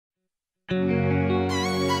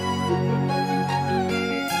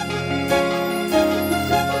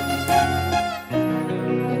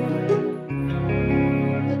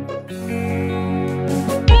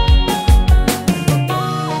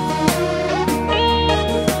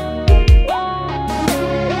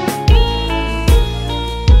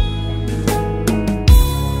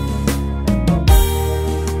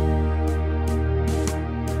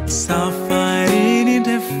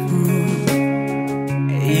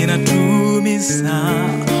inatumiza.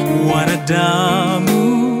 Wanadamu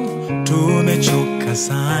tumechoka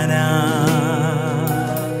sana,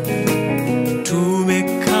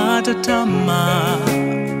 tumekata tamaa,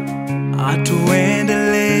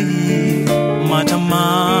 hatuendelei.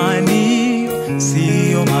 Matamani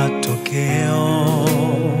sio matokeo.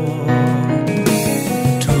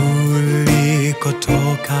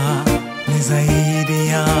 Tulikotoka ni zaidi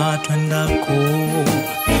ya twendako.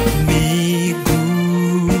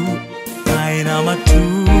 Miguu haina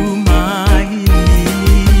matumaini.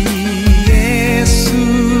 Yesu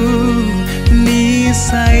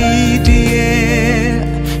nisaidie,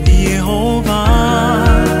 Yehova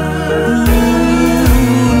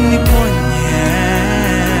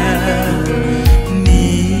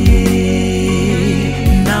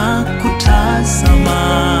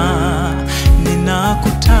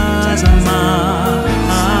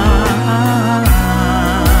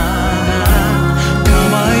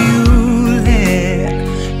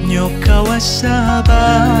shaba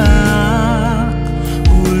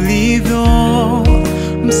ulivyo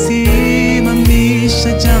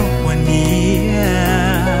msimamisha jangwani.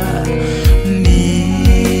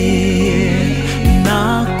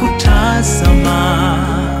 Ninakutazama,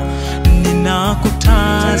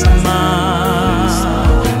 ninakutazama.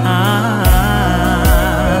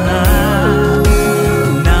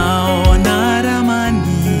 Naona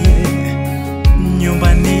ramani,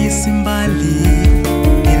 nyumbani si mbali,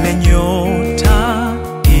 ile nyota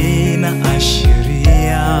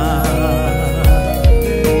inaashiria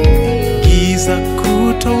giza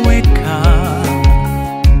kutoweka,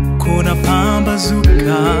 kuna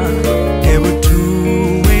pambazuka. Hebu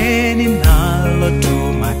tuwe ninalo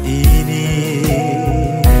tumaini,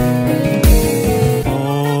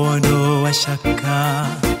 ondoa shaka,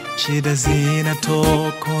 shida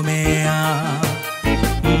zinatokomea.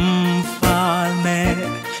 Mfalme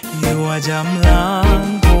yuaja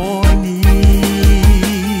mlangoni.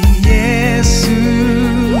 Yesu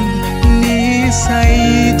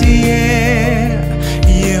nisaidie,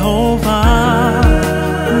 Yehova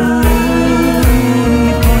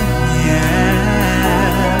uniponye.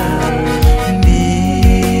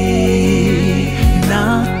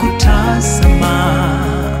 Ninakutazama,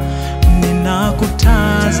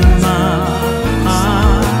 ninakutazama.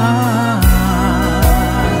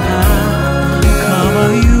 Kama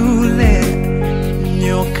yule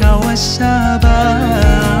nyoka wa shaba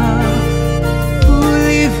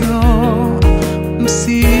ulivyo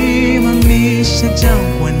msimamisha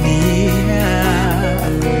jangwani.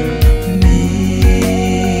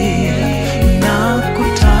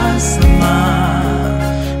 Ninakutazama,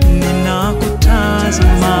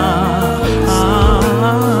 ninakutazama.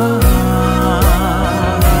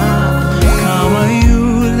 Kama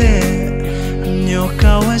yule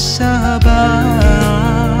nyoka wa shaba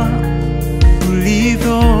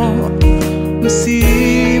ulivyo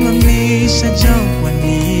msimamisha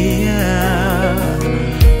jangwani.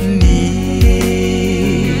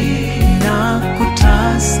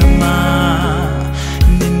 Ninakutazama,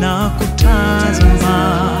 ninakutazama.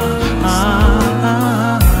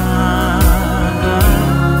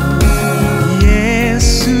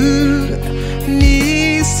 Yesu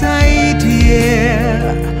nisaidie,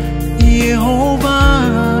 Yehova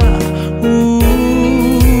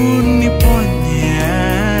uniponye.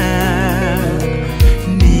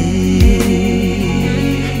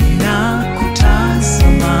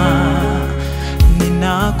 Ninakutazama,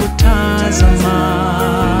 ninakutazama.